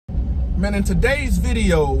Man, in today's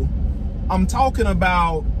video, I'm talking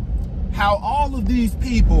about how all of these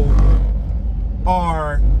people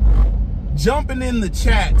are jumping in the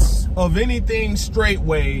chats of Anything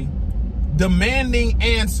Straightway, demanding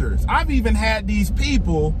answers. I've even had these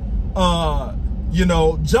people,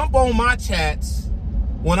 jump on my chats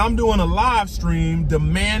when I'm doing a live stream,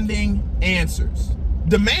 demanding answers.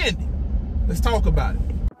 Demanding. Let's talk about it.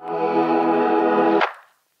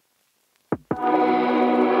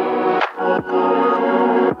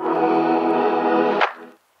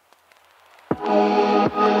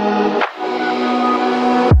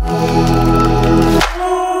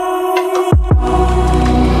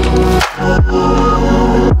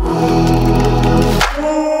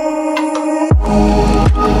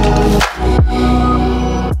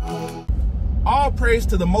 All praise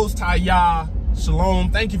to the Most High Yah.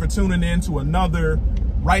 Shalom. Thank you for tuning in to another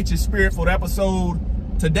Righteous Spirit-filled episode.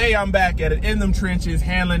 Today I'm back at it in them trenches,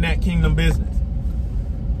 handling that kingdom business.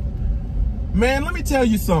 Man, let me tell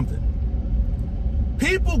you something.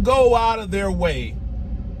 People go out of their way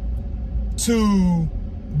to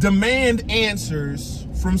demand answers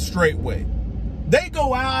from Straightway. They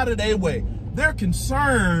go out of their way. They're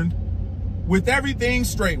concerned with everything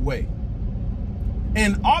Straightway.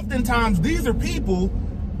 And oftentimes these are people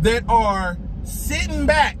that are sitting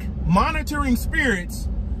back, monitoring spirits,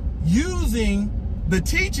 using the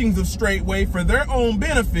teachings of Straightway for their own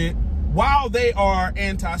benefit while they are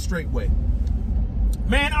anti-Straightway.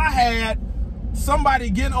 Man, I had somebody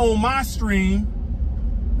get on my stream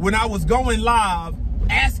when I was going live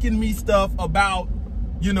asking me stuff about,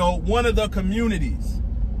 one of the communities.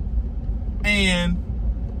 And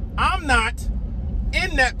I'm not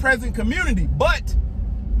in that present community, but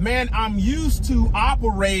man, I'm used to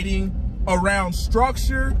operating around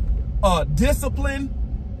structure, discipline,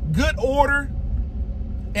 good order,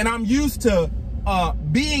 and I'm used to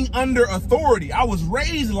being under authority. I was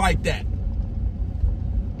raised like that.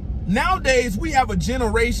 Nowadays, we have a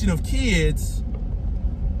generation of kids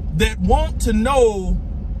that want to know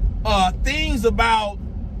things about,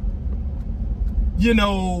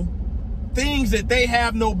 things that they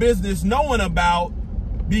have no business knowing about,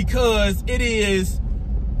 because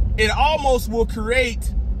it almost will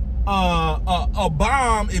create a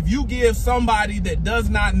bomb if you give somebody that does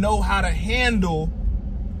not know how to handle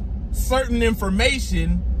certain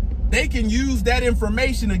information. They can use that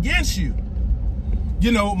information against you.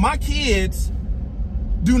 My kids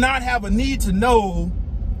do not have a need to know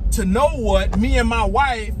what me and my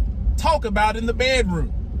wife talk about in the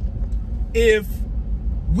bedroom. If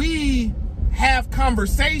we have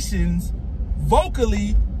conversations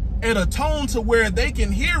vocally at a tone to where they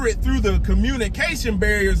can hear it through the communication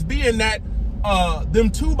barriers, being that them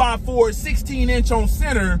 2x4 16-inch on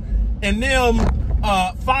center and them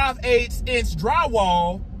 5/8 inch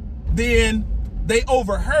drywall, then they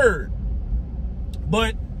overheard.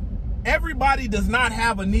 But everybody does not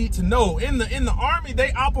have a need to know. In the Army,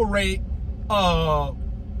 they operate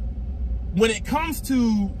when it comes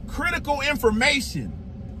to critical information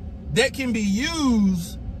that can be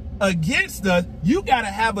used against us. You got to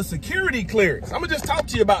have a security clearance. I'm gonna just talk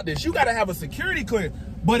to you about this. You got to have a security clearance.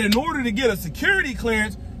 But in order to get a security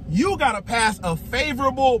clearance, you got to pass a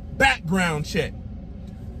favorable background check.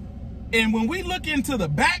 And when we look into the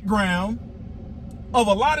background of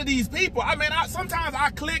a lot of these people, sometimes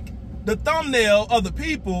I click the thumbnail of the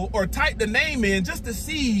people or type the name in just to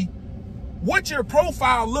see what your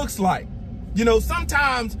profile looks like.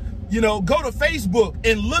 Sometimes, go to Facebook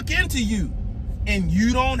and look into you and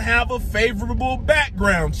you don't have a favorable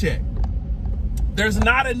background check. There's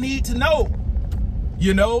not a need to know,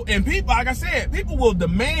 and people, like I said, people will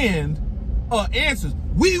demand answers.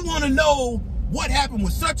 We want to know what happened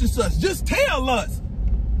with such and such. Just tell us.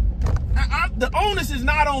 The onus is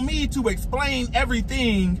not on me to explain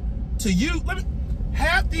everything to you.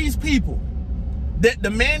 Have these people that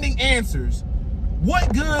demanding answers.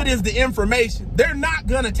 What good is the information? They're not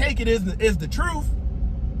going to take it as the truth.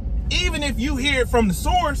 Even if you hear it from the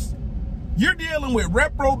source, you're dealing with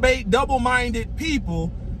reprobate, double-minded people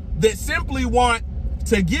that simply want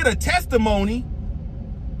to get a testimony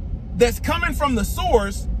that's coming from the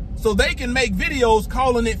source so they can make videos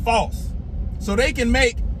calling it false. So they can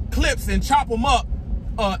make clips and chop them up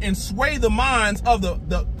and sway the minds of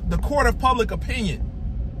the court of public opinion.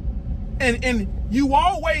 And you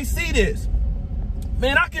always see this.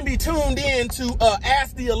 Man, I can be tuned in to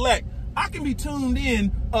Ask the Elect. I can be tuned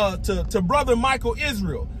in to Brother Michael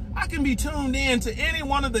Israel. I can be tuned in to any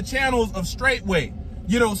one of the channels of Straightway.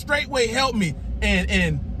 Straightway help me.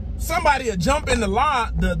 And somebody will jump in the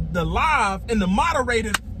live and the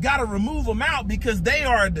moderators got to remove them out because they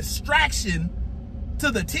are a distraction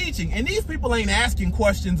to the teaching, and these people ain't asking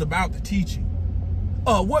questions about the teaching.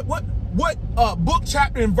 What book,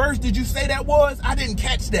 chapter, and verse did you say that was? I didn't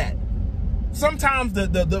catch that. Sometimes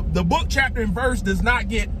the book, chapter, and verse does not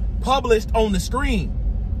get published on the screen.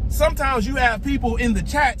 Sometimes you have people in the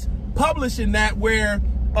chats publishing that where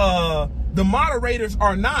the moderators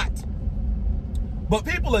are not. But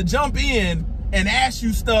people will jump in and ask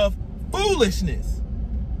you stuff, foolishness.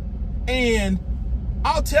 And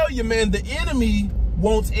I'll tell you, man, the enemy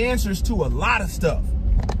wants answers to a lot of stuff.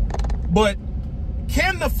 But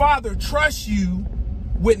can the Father trust you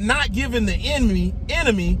with not giving the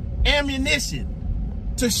enemy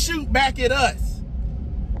ammunition to shoot back at us?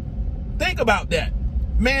 Think about that.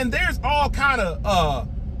 Man, there's all kind of,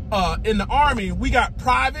 in the Army, we got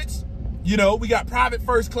privates, you know, we got private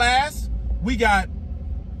first class, we got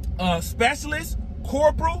specialist,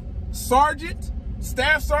 corporal, sergeant,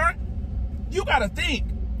 staff sergeant. You got to think,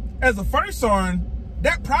 as a first sergeant,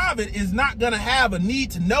 that private is not going to have a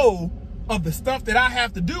need to know of the stuff that I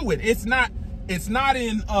have to do with. It's not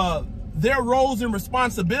in their roles and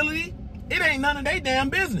responsibility. It ain't none of their damn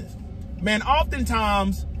business. Man,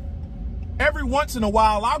 oftentimes, every once in a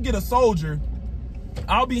while, I'll get a soldier,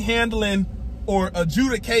 I'll be handling or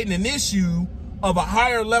adjudicating an issue of a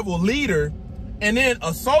higher level leader, and then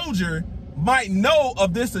a soldier might know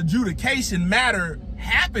of this adjudication matter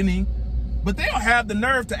happening, but they'll have the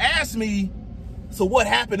nerve to ask me, so what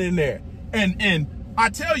happened in there? And I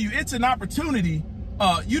tell you, it's an opportunity.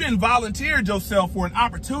 You didn't volunteer yourself for an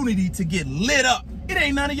opportunity to get lit up. It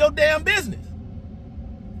ain't none of your damn business.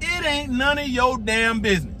 It ain't none of your damn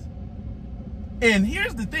business. And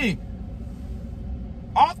here's the thing.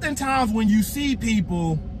 Oftentimes when you see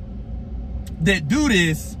people that do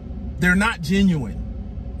this, they're not genuine.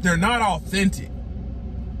 They're not authentic.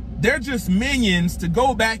 They're just minions to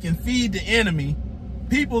go back and feed the enemy,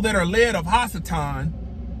 people that are led of Hasatan,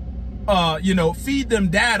 you know, feed them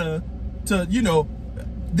data to, you know,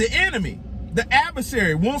 the enemy. The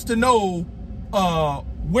adversary wants to know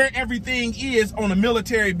where everything is on a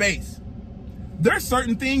military base. There's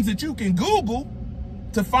certain things that you can Google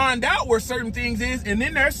to find out where certain things is, and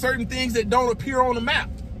then there's certain things that don't appear on the map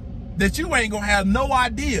that you ain't gonna have no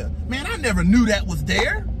idea. Man, I never knew that was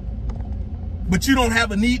there. But you don't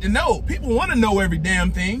have a need to know. People want to know every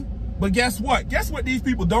damn thing, but guess what? Guess what these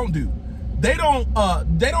people don't do? They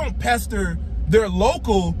don't pester their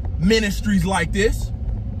local ministries like this.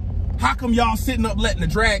 How come y'all sitting up letting the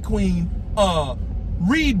drag queen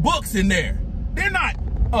read books in there? They're not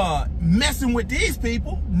messing with these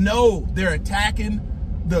people. No, they're attacking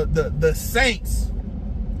the saints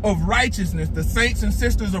of righteousness, the saints and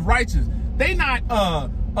sisters of righteousness. They not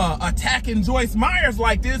attacking Joyce Myers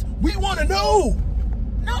like this. We want to know.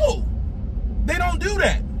 No, they don't do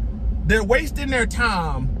that. They're wasting their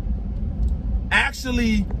time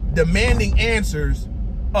actually demanding answers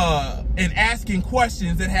and asking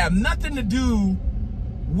questions that have nothing to do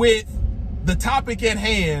with the topic at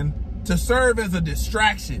hand to serve as a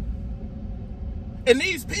distraction. And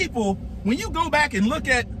these people, when you go back and look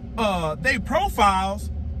at their profiles,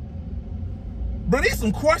 bro, these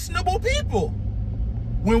some questionable people.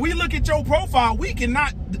 When we look at your profile, we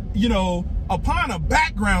cannot, you know, upon a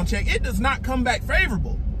background check, it does not come back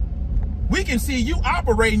favorable. We can see you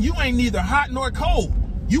operating, you ain't neither hot nor cold.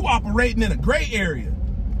 You operating in a gray area.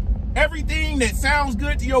 Everything that sounds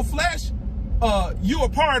good to your flesh, you a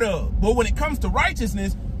part of. But when it comes to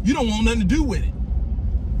righteousness, you don't want nothing to do with it.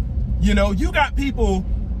 You know, you got people,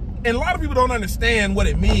 and a lot of people don't understand what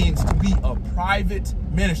it means to be a private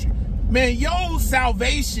ministry. Man, your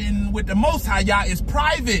salvation with the Most High Yah is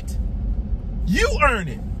private. You earn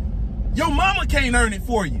it. Your mama can't earn it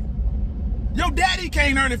for you. Your daddy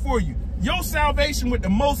can't earn it for you. Your salvation with the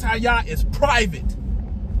Most High Yah is private.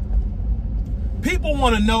 People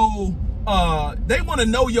want to know, they want to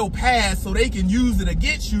know your past so they can use it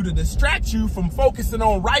against you to distract you from focusing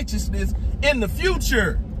on righteousness in the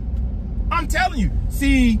future. I'm telling you,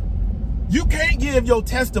 see, you can't give your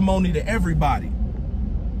testimony to everybody.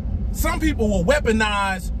 Some people will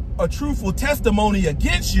weaponize a truthful testimony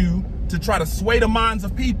against you to try to sway the minds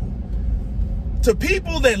of people. To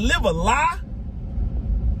people that live a lie,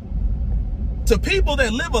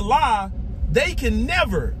 they can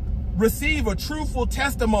never receive a truthful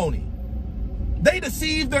testimony. They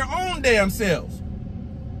deceive their own damn selves.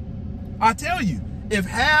 I tell you, if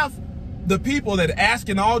half the people that are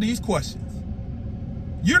asking all these questions,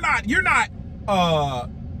 you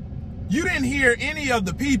didn't hear any of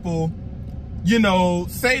the people, you know,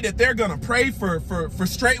 say that they're going to pray for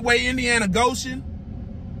Straightway Indiana Goshen.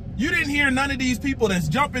 You didn't hear none of these people that's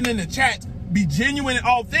jumping in the chat be genuine and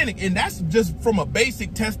authentic. And that's just from a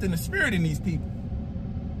basic test in the spirit in these people.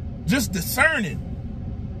 just discerning.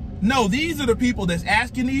 No, these are the people that's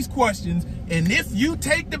asking these questions. And if you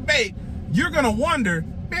take the bait, you're going to wonder,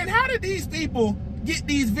 man, how did these people get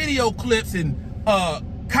these video clips and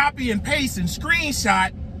copy and paste and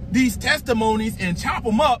screenshot these testimonies and chop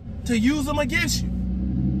them up to use them against you?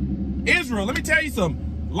 Israel, let me tell you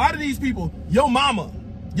something. A lot of these people, your mama,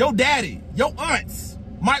 your daddy, your aunts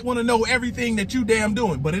might want to know everything that you damn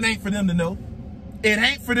doing, but it ain't for them to know. It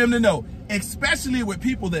ain't for them to know, especially with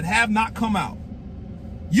people that have not come out.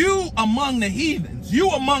 You among the heathens, you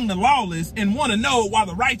among the lawless, and want to know why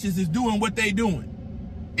the righteous is doing what they doing.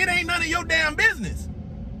 It ain't none of your damn business.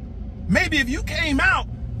 Maybe if you came out,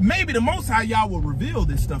 maybe the Most High y'all will reveal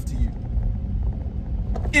this stuff to you.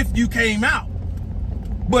 If you came out.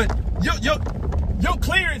 But your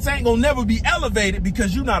clearance ain't gonna never be elevated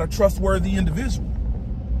because you're not a trustworthy individual.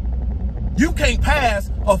 You can't pass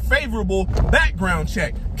a favorable background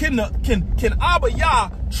check. Can Abba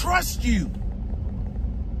Yah trust you?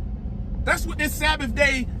 That's what this Sabbath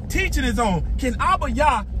day teaching is on. Can Abba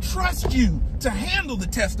Yah trust you to handle the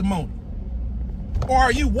testimony? Or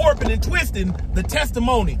are you warping and twisting the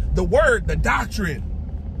testimony, the word, the doctrine?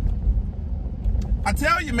 I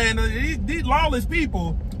tell you, man, these lawless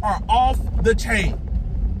people are off the chain.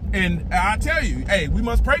 And I tell you, hey, we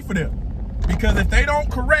must pray for them. Because if they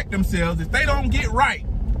don't correct themselves, if they don't get right,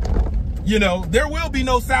 you know, there will be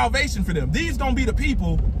no salvation for them. These gonna be the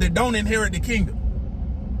people that don't inherit the kingdom.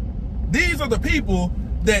 These are the people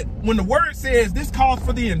that when the word says this calls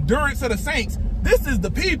for the endurance of the saints, this is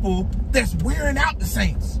the people that's wearing out the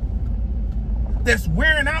saints. That's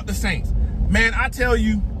wearing out the saints. Man, I tell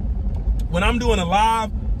you, when I'm doing a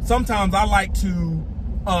live, sometimes I like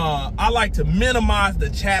to minimize the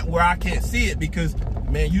chat where I can't see it because,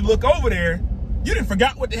 man, you look over there, you done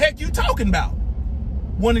forgot what the heck you talking about.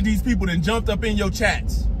 One of these people done jumped up in your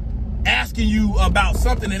chats, asking you about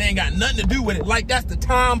something that ain't got nothing to do with it, like that's the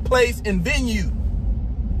time, place, and venue.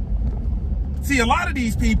 See, a lot of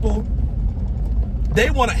these people, they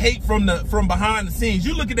want to hate from behind the scenes.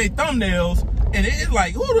 You look at their thumbnails, and it's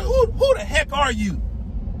like, who the heck are you?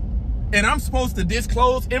 And I'm supposed to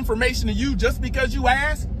disclose information to you just because you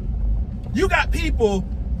asked? You got people,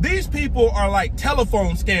 these people are like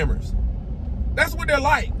telephone scammers. That's what they're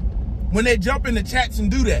like when they jump in the chats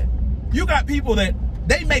and do that. You got people that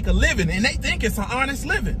they make a living and they think it's an honest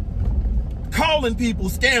living. Calling people,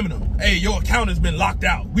 scamming them. Hey, your account has been locked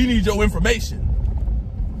out. We need your information.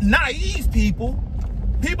 Naive people,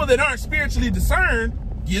 people that aren't spiritually discerned,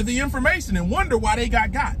 give the information and wonder why they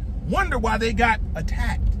got. Wonder why they got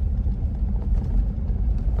attacked.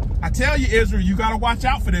 I tell you, Israel, you got to watch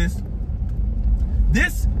out for this.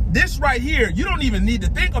 This right here, you don't even need to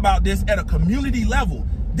think about this at a community level.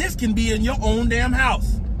 This can be in your own damn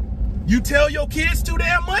house. You tell your kids too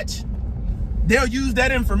damn much, they'll use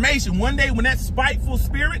that information. One day when that spiteful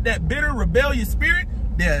spirit, that bitter, rebellious spirit,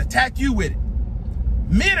 they'll attack you with it.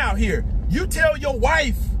 Men out here, you tell your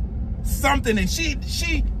wife something and she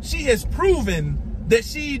has proven that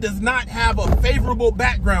she does not have a favorable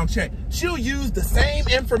background check. She'll use the same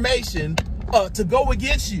information to go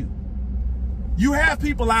against you. You have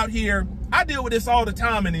people out here, I deal with this all the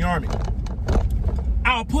time in the Army.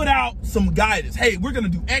 I'll put out some guidance. Hey, we're going to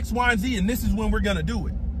do X, Y, and Z, and this is when we're going to do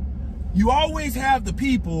it. You always have the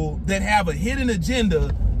people that have a hidden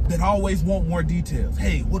agenda that always want more details.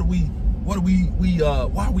 Hey, why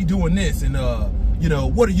are we doing this? And, you know,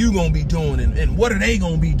 what are you going to be doing? And what are they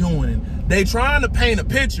going to be doing? And they trying to paint a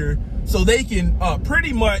picture so they can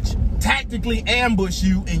pretty much tactically ambush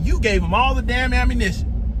you, and you gave them all the damn ammunition.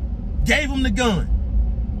 Gave them the gun.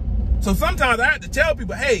 So sometimes I have to tell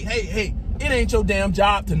people, hey, it ain't your damn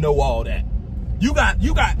job to know all that. You got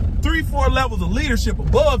 3-4 levels of leadership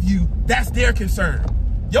above you. That's their concern.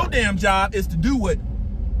 Your damn job is to do what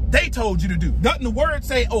they told you to do. Doesn't the word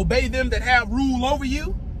say obey them that have rule over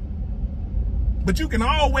you? But you can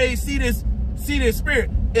always see this spirit.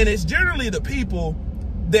 And it's generally the people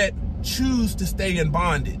that choose to stay in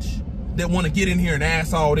bondage that want to get in here and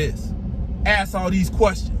ask all this. Ask all these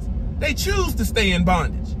questions. They choose to stay in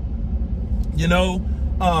bondage. You know,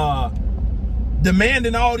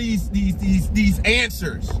 demanding all these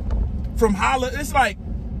answers from holla. It's like,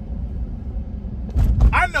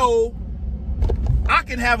 I know I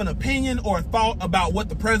can have an opinion or a thought about what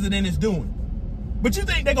the president is doing. But you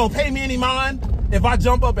think they're going to pay me any mind if I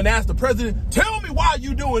jump up and ask the president, tell me why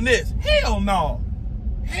you doing this? Hell no.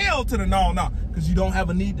 Hell to the no. Because you don't have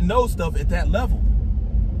a need to know stuff at that level.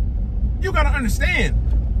 You got to understand,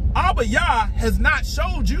 Abba Yah has not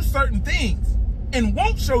showed you certain things and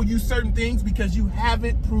won't show you certain things because you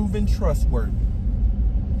haven't proven trustworthy.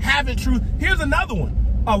 Here's another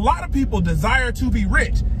one. A lot of people desire to be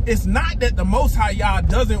rich. It's not that the Most High Yah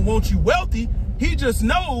doesn't want you wealthy. He just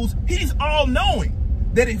knows, he's all knowing,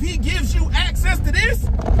 that if he gives you access to this,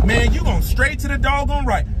 man, you going straight to the doggone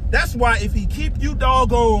right. That's why if he keep you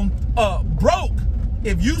doggone broke,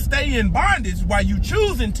 if you stay in bondage while you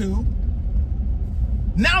choosing to,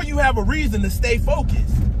 now you have a reason to stay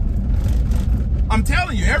focused. I'm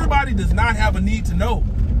telling you, everybody does not have a need to know.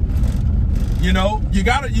 You know, you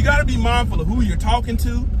gotta be mindful of who you're talking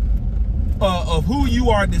to, of who you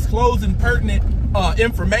are disclosing pertinent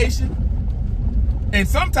information. And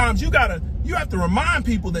sometimes you have to remind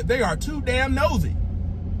people that they are too damn nosy.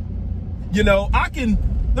 You know,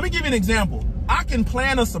 let me give you an example. I can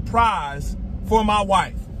plan a surprise for my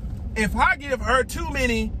wife. If I give her too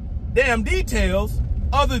many damn details,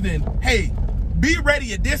 other than, hey, be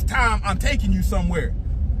ready at this time, I'm taking you somewhere.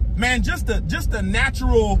 Man, just a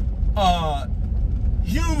natural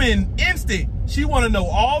human instinct. She want to know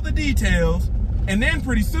all the details, and then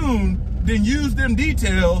pretty soon, then use them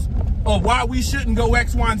details of why we shouldn't go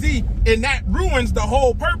X, Y, and Z, and that ruins the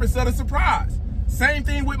whole purpose of the surprise. Same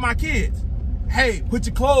thing with my kids. Hey, put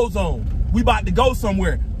your clothes on. We about to go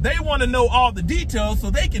somewhere. They want to know all the details so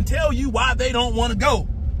they can tell you why they don't want to go.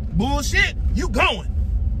 Bullshit, you going.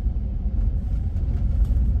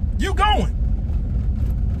 You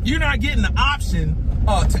going. You're not getting the option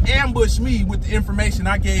to ambush me with the information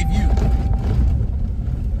I gave you.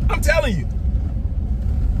 I'm telling you.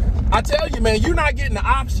 I tell you, man, you're not getting the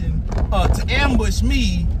option to ambush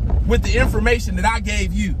me with the information that I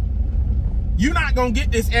gave you. You're not going to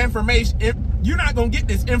get this information. You're not going to get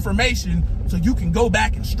this information so you can go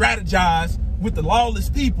back and strategize with the lawless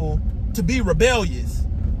people to be rebellious.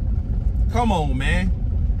 Come on, man.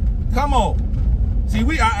 Come on.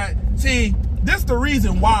 See, this the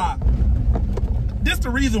reason why. This the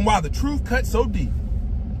reason why the truth cuts so deep.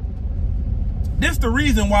 This the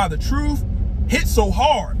reason why the truth hits so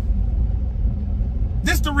hard.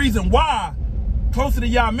 This the reason why Closer to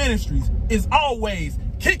Yah Ministries is always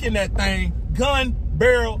kicking that thing gun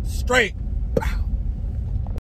barrel straight.